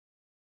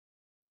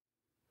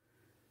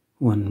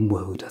One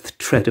woe doth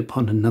tread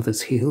upon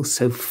another's heel,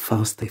 so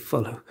fast they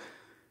follow.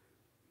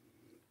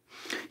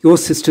 Your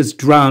sister's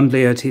drowned,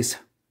 Laertes.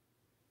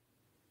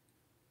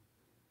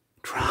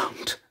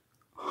 Drowned?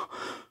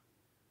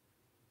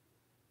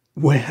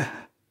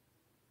 Where?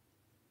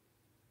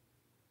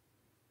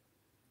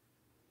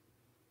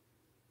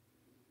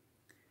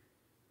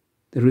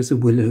 There is a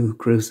willow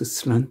grows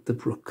aslant the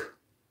brook,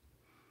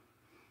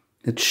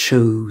 that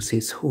shows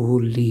his hoar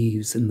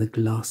leaves in the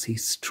glassy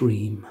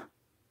stream.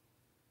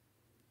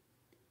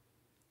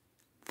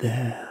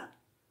 There,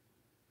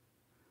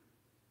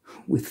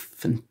 with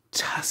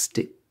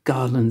fantastic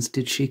garlands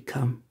did she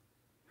come,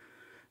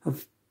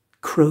 of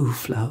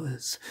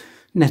crowflowers,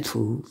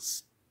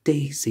 nettles,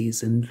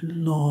 daisies, and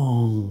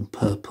long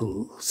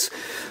purples,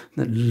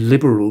 that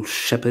liberal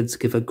shepherds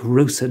give a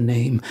grosser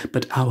name,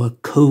 but our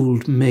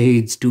cold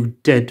maids do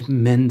dead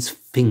men's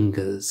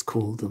fingers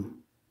call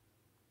them.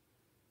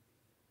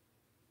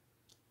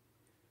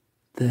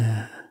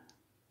 There,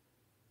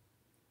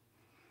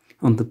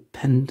 on the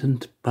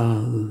pendant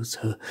boughs,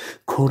 her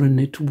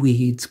coronet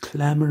weeds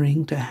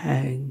clamouring to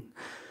hang,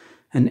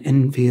 an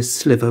envious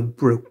sliver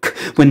broke,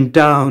 when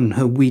down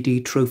her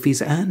weedy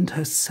trophies and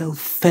herself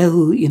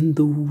fell in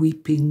the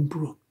weeping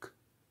brook.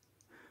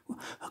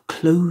 A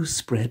close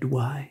spread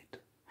wide,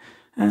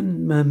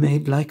 and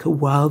mermaid-like a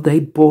while they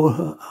bore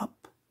her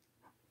up,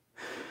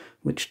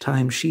 which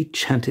time she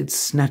chanted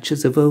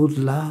snatches of old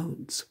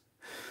lauds,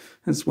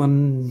 as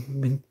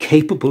one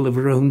incapable of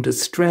her own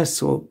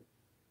distress, or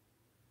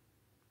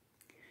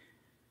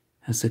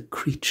as a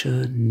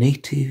creature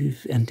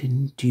native and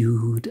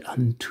endued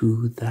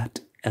unto that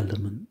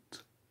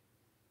element.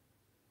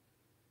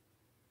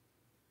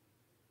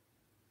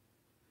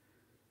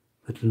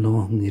 But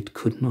long it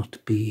could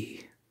not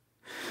be,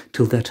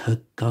 till that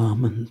her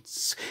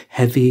garments,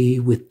 heavy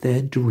with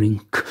their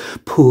drink,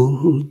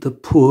 pulled the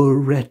poor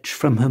wretch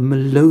from her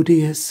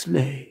melodious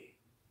lay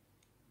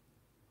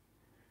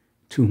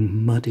to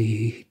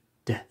muddy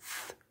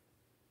death.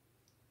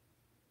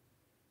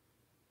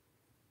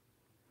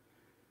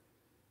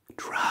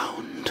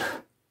 Drowned.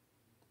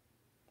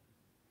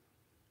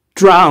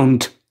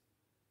 Drowned!